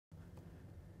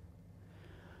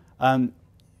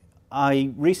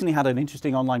I recently had an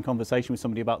interesting online conversation with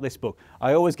somebody about this book.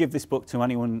 I always give this book to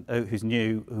anyone who's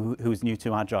new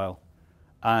to Agile.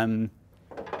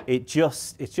 It's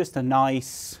just a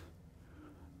nice,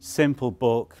 simple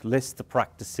book, lists the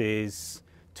practices,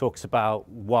 talks about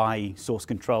why source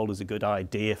control is a good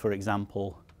idea, for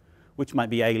example, which might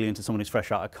be alien to someone who's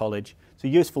fresh out of college. It's a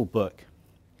useful book.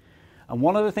 And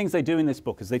one of the things they do in this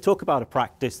book is they talk about a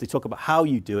practice, they talk about how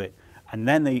you do it, and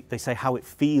then they say how it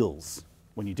feels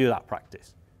when you do that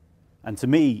practice. And to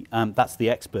me, that's the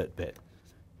expert bit.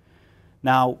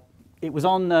 Now, it was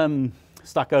on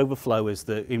Stack Overflow as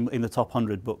in the top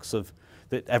 100 books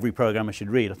that every programmer should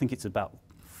read. I think it's about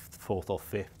 4th or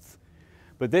 5th.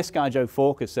 But this guy, Joe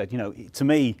Forker, said, you know, to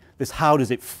me, this how does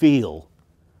it feel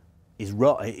is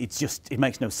right. It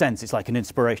makes no sense. It's like an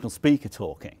inspirational speaker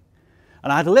talking.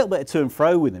 And I had a little bit of to and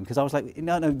fro with him because I was like,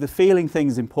 no, the feeling thing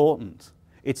is important.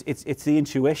 It's the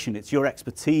intuition, it's your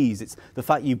expertise, it's the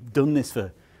fact you've done this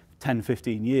for 10,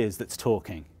 15 years that's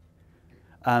talking.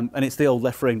 And it's the old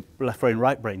left brain,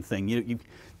 right brain thing.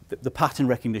 The pattern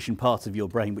recognition part of your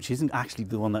brain, which isn't actually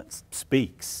the one that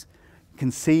speaks,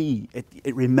 can see,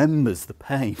 it remembers the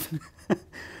pain.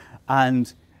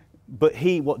 But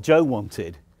what Joe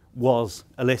wanted was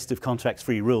a list of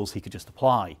context-free rules he could just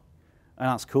apply. And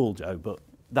that's cool, Joe, but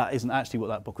that isn't actually what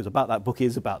that book was about. That book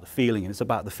is about the feeling, and it's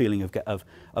about the feeling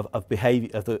of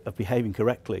behaving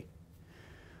correctly.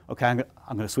 Okay, I'm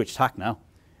going to switch tack now.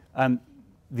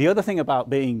 The other thing about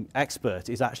being expert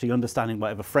is actually understanding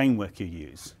whatever framework you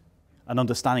use and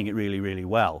understanding it really, really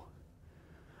well.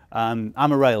 I'm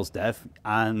a Rails dev,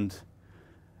 and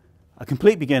a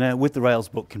complete beginner with the Rails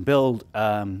book can build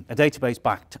a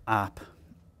database-backed app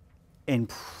in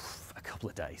a couple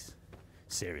of days.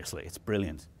 Seriously, it's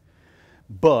brilliant.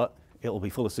 But it'll be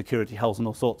full of security holes and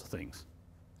all sorts of things.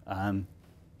 I'm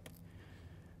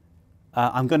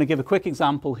going to give a quick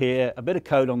example here, a bit of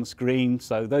code on the screen.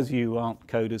 So those of you who aren't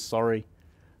coders, sorry.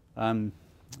 I'm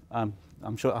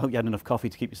sure, I hope you had enough coffee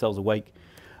to keep yourselves awake.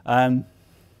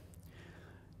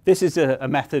 This is a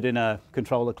method in a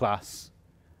controller class.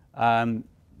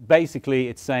 Basically,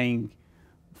 it's saying,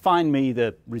 find me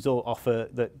the result offer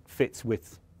that fits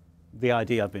with the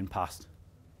ID I've been passed.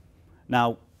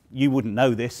 Now, you wouldn't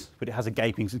know this, but it has a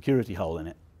gaping security hole in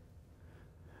it.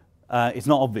 It's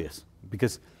not obvious,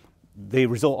 because the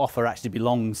result offer actually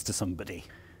belongs to somebody.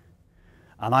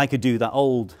 And I could do that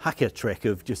old hacker trick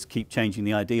of just keep changing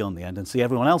the ID on the end and see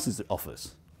everyone else's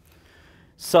offers.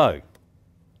 So,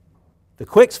 the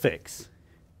quick fix,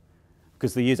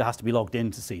 because the user has to be logged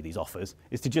in to see these offers,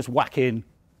 is to just whack in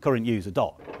current user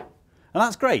dot. And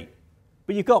that's great,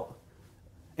 but you've got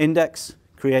index,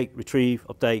 create, retrieve,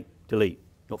 update, delete.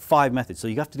 You've got 5 methods, so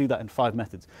you have to do that in 5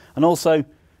 methods. And also,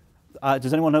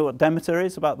 does anyone know what Demeter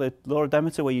is, about the law of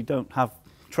Demeter, where you don't have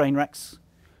train wrecks?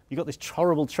 You've got this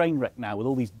horrible train wreck now with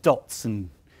all these dots and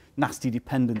nasty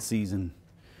dependencies and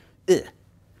ugh.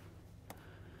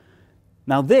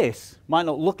 Now this might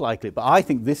not look like it, but I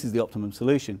think this is the optimum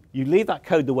solution. You leave that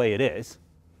code the way it is,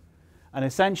 and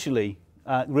essentially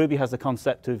Ruby has the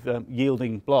concept of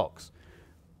yielding blocks.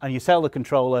 And you tell the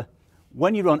controller,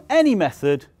 when you run any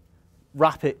method,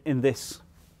 wrap it in this.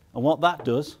 And what that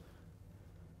does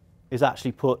is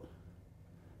actually put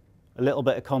a little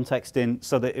bit of context in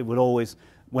so that it would always,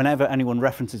 whenever anyone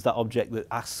references that object that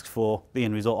asks for the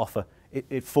end result offer,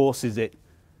 it forces it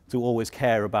to always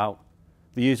care about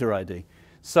the user ID.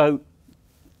 So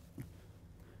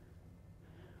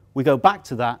we go back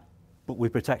to that, but we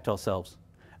protect ourselves.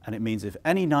 And it means if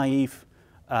any naive,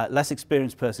 less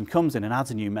experienced person comes in and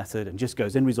adds a new method and just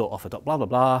goes in result offer dot blah, blah,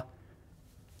 blah,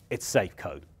 it's safe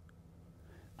code.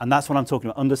 And that's what I'm talking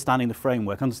about, understanding the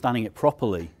framework, understanding it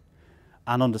properly,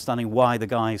 and understanding why the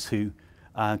guys who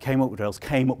came up with Rails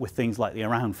came up with things like the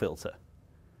around filter.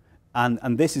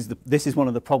 And this is one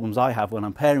of the problems I have when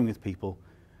I'm pairing with people.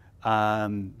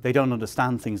 They don't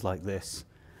understand things like this,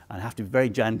 and have to be very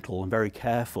gentle and very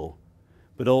careful,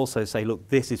 but also say, look,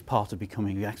 this is part of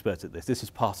becoming the expert at this. This is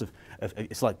part of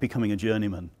it's like becoming a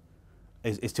journeyman,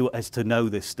 is to know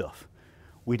this stuff.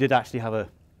 We did actually have a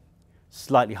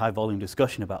slightly high volume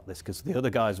discussion about this, because the other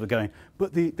guys were going,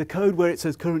 but the code where it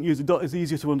says current user dot is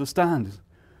easier to understand.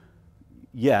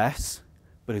 Yes,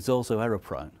 but it's also error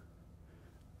prone.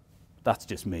 That's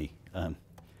just me.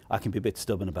 I can be a bit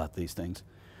stubborn about these things.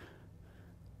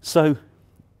 So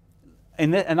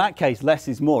in that case, less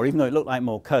is more. Even though it looked like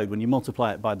more code, when you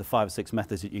multiply it by the 5 or 6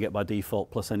 methods that you get by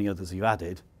default plus any others you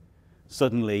added,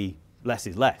 suddenly less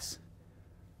is less,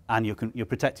 and you're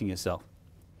protecting yourself.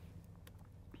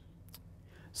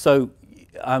 So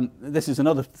this is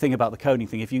another thing about the coding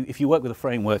thing. If you work with a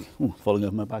framework, falling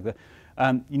over my bag there,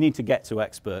 you need to get to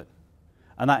expert.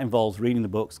 And that involves reading the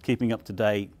books, keeping up to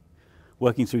date,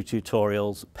 working through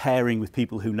tutorials, pairing with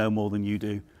people who know more than you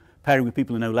do, pairing with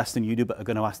people who know less than you do but are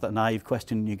going to ask that naive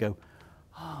question and you go,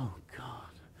 oh, God,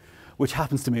 which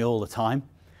happens to me all the time.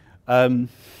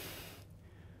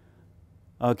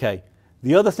 Okay,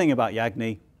 the other thing about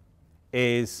Yagni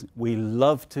is we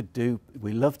love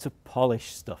to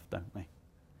polish stuff, don't we?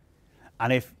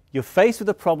 And if you're faced with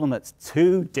a problem that's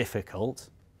too difficult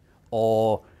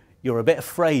or you're a bit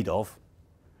afraid of,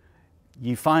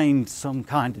 you find some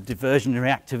kind of diversionary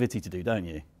activity to do, don't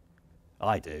you?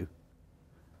 I do.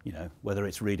 You know, whether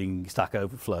it's reading Stack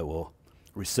Overflow or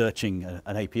researching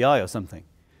an API or something.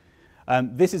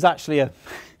 This is actually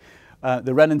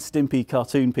the Ren and Stimpy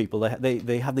cartoon people.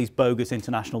 They have these bogus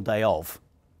International Day of.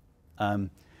 And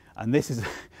this is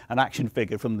an action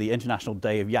figure from the International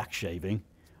Day of Yak Shaving,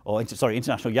 or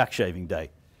International Yak Shaving Day.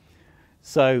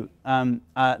 So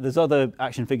there's other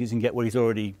action figures you can get where he's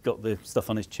already got the stuff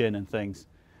on his chin and things.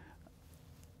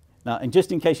 Now, and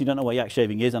just in case you don't know what yak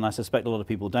shaving is, and I suspect a lot of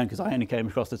people don't, because I only came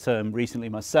across the term recently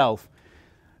myself,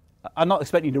 I'm not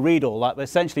expecting you to read all that, but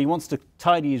essentially he wants to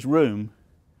tidy his room,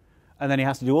 and then he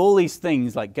has to do all these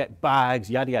things like get bags,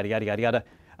 yada, yada, yada, yada, yada,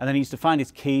 and then he needs to find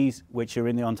his keys, which are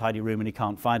in the untidy room, and he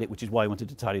can't find it, which is why he wanted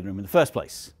to tidy the room in the first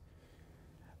place.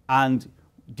 And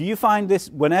do you find this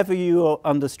whenever you are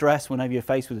under stress, whenever you're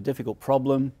faced with a difficult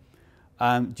problem,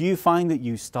 do you find that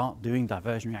you start doing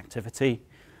diversionary activity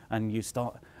and you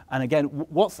start, and again,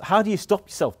 how do you stop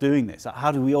yourself doing this?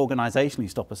 How do we organizationally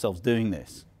stop ourselves doing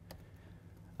this?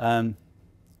 Yeah,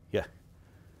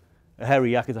 a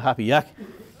hairy yak is a happy yak.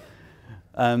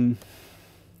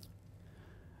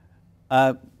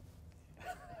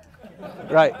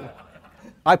 Right,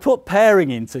 I put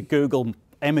pairing into Google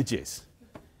Images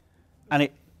and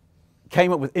it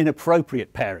came up with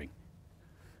inappropriate pairing,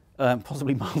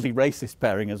 possibly mildly racist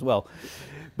pairing as well.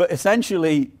 But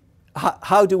essentially,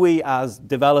 how do we as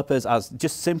developers, as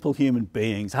just simple human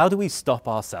beings, how do we stop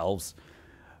ourselves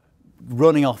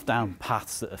running off down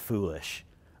paths that are foolish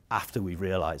after we've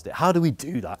realized it? How do we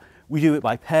do that? We do it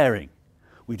by pairing.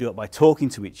 We do it by talking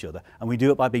to each other, and we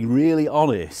do it by being really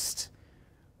honest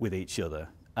with each other.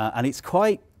 And it's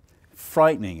quite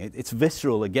frightening. It's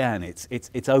visceral again.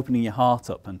 It's opening your heart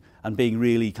up and being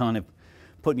really kind of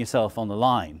putting yourself on the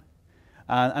line.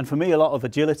 And for me, a lot of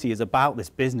agility is about this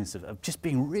business of just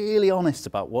being really honest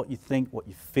about what you think, what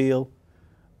you feel,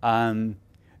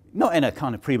 not in a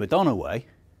kind of prima donna way,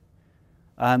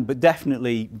 but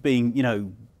definitely being, you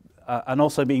know, and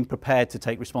also being prepared to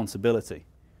take responsibility.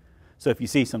 So if you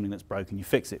see something that's broken, you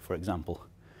fix it, for example,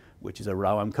 which is a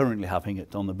row I'm currently having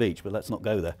on the beach, but let's not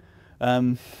go there.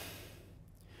 I'm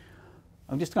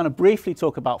just going to briefly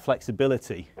talk about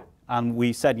flexibility. And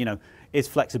we said, you know, is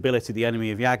flexibility the enemy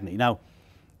of Yagni? Now,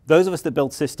 those of us that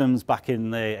built systems back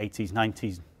in the 80s,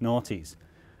 90s, noughties,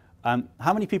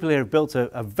 how many people here have built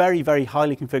a very, very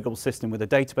highly configurable system with a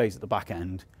database at the back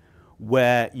end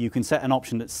where you can set an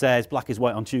option that says black is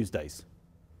white on Tuesdays?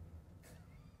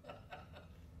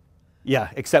 Yeah,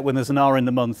 except when there's an hour in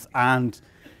the month and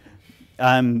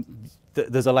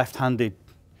there's a left-handed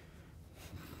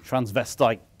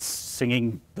transvestite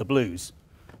singing the blues.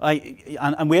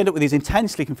 And we end up with these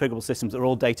intensely configurable systems that are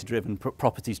all data-driven,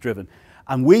 properties-driven.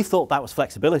 And we thought that was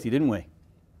flexibility, didn't we?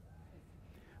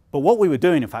 But what we were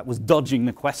doing, in fact, was dodging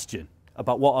the question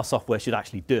about what our software should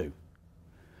actually do.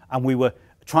 And we were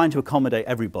trying to accommodate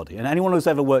everybody. And anyone who's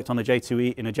ever worked on a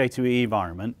J2E, in a J2E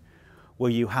environment,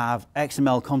 where you have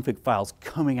XML config files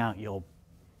coming out your...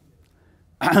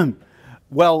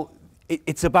 Well,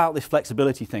 it's about this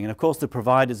flexibility thing. And of course, the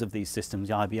providers of these systems,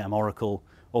 the IBM, Oracle,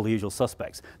 all the usual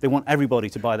suspects, they want everybody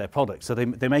to buy their product. So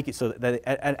they make it so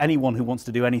that anyone who wants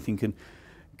to do anything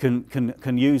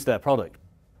can use their product.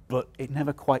 But it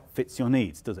never quite fits your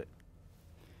needs, does it?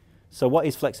 So what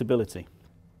is flexibility?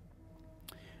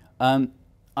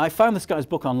 I found this guy's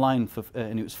book online,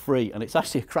 and it was free, and it's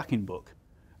actually a cracking book,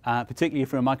 particularly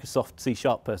if you're a Microsoft C#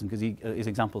 person, because his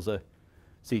examples are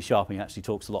C#, and he actually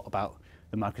talks a lot about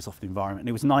the Microsoft environment. And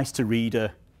it was nice to read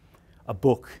a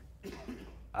book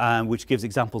which gives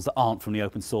examples that aren't from the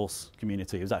open source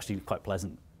community. It was actually quite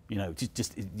pleasant, you know,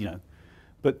 you know.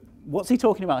 But what's he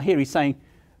talking about here? He's saying,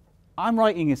 I'm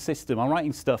writing a system, I'm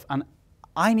writing stuff, and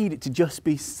I need it to just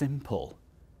be simple.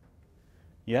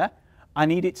 Yeah? I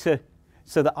need it to,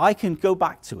 so that I can go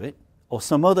back to it, or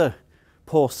some other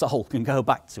poor soul can go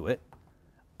back to it,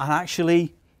 and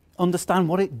actually understand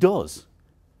what it does.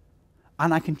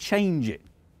 And I can change it.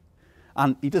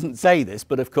 And he doesn't say this,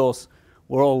 but of course,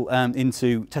 we're all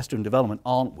into test-driven development,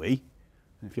 aren't we?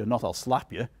 If you're not, I'll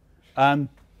slap you.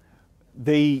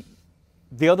 The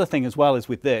other thing as well is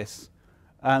with this,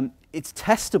 it's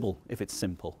testable if it's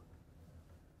simple.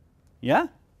 Yeah?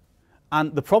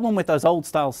 And the problem with those old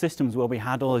style systems where we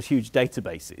had all those huge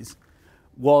databases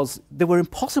was they were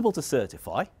impossible to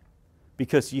certify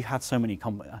because you had so many,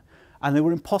 and they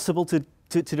were impossible to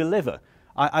deliver.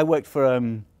 I worked for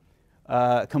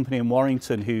a company in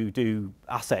Warrington who do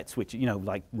assets, which, you know,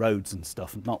 like roads and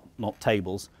stuff, not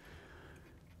tables.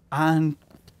 And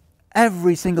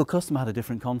every single customer had a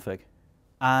different config.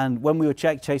 And when we were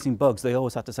chasing bugs, they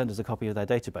always had to send us a copy of their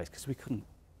database because we couldn't.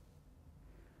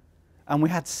 And we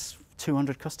had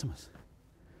 200 customers.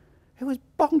 It was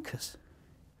bonkers.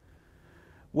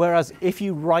 Whereas if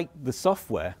you write the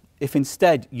software, if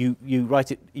instead you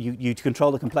write it, you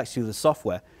control the complexity of the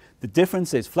software, the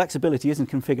difference is flexibility isn't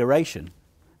configuration.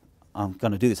 I'm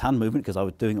going to do this hand movement because I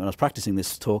was doing it when I was practicing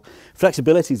this talk.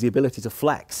 Flexibility is the ability to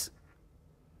flex.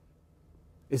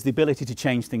 It's the ability to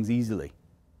change things easily.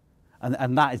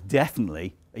 And that is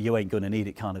definitely a you ain't going to need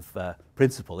it kind of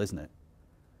principle, isn't it?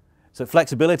 So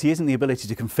flexibility isn't the ability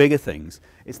to configure things.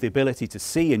 It's the ability to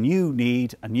see a new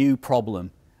need, a new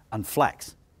problem, and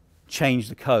flex. Change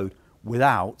the code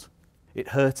without it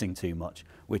hurting too much,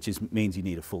 which means you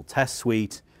need a full test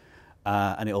suite.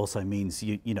 And it also means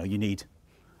you need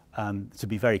to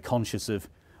be very conscious of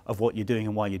what you're doing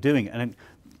and why you're doing it. And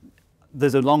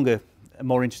there's a longer,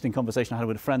 more interesting conversation I had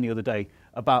with a friend the other day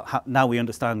about how now we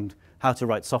understand how to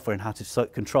write software and how to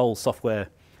control software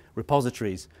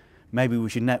repositories. Maybe we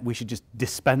should just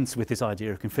dispense with this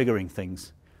idea of configuring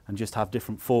things and just have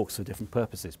different forks for different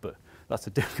purposes. But that's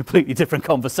a completely different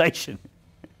conversation.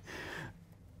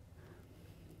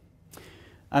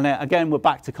 And again, we're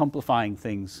back to simplifying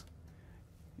things.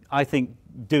 I think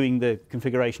doing the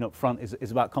configuration up front is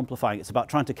about simplifying. It's about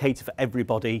trying to cater for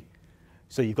everybody.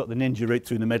 So you've got the Ninja route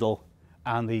through the middle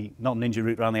and the not Ninja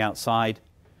route around the outside.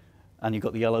 And you've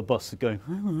got the yellow bus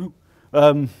going.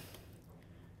 And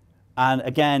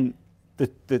again,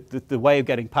 the way of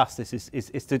getting past this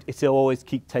is to always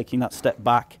keep taking that step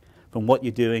back from what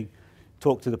you're doing.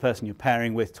 Talk to the person you're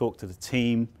pairing with, talk to the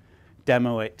team,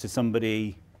 demo it to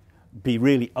somebody, be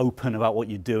really open about what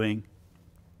you're doing.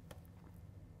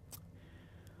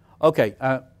 Okay,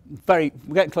 we're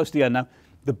getting close to the end now.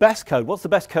 The best code, what's the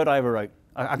best code I ever wrote?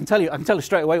 I can tell you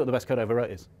straight away what the best code I ever wrote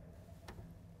is.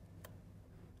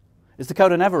 It's the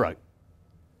code I never wrote.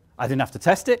 I didn't have to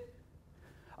test it.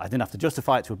 I didn't have to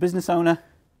justify it to a business owner.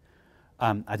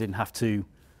 I didn't have to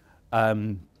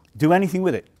do anything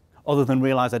with it other than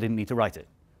realize I didn't need to write it.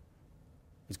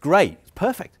 It's great. It's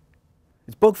perfect.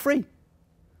 It's bug-free.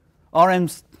 RM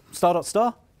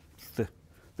star.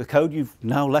 The code you've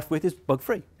now left with is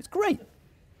bug-free. It's great.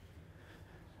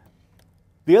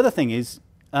 The other thing is,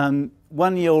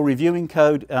 when you're reviewing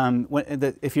code,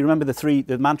 if you remember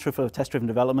the mantra for test-driven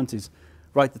development is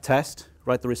write the test,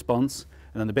 write the response,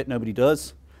 and then the bit nobody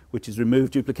does, which is remove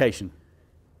duplication.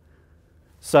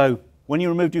 So when you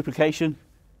remove duplication,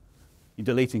 you're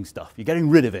deleting stuff. You're getting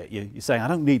rid of it. You're saying, I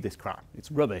don't need this crap. It's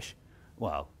rubbish.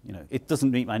 Well, it doesn't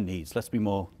meet my needs. Let's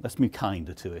be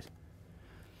kinder to it.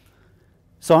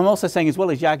 So I'm also saying, as well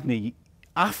as Yagni,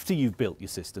 after you've built your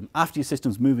system, after your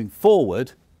system's moving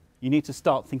forward, you need to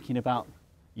start thinking about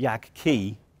YAG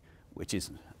key, which is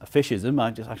a fishism.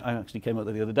 I actually came up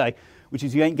with it the other day, which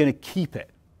is you ain't going to keep it.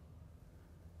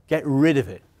 Get rid of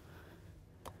it.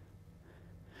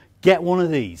 Get one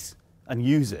of these and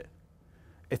use it.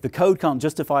 If the code can't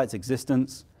justify its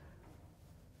existence,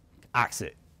 axe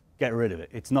it. Get rid of it.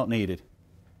 It's not needed.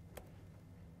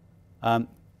 And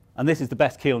this is the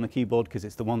best key on the keyboard because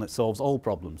it's the one that solves all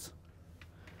problems.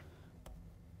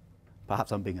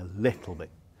 Perhaps I'm being a little bit.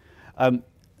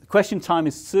 Question time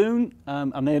is soon.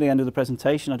 I'm near the end of the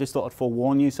presentation. I just thought I'd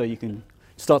forewarn you so you can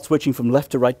start switching from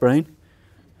left to right brain.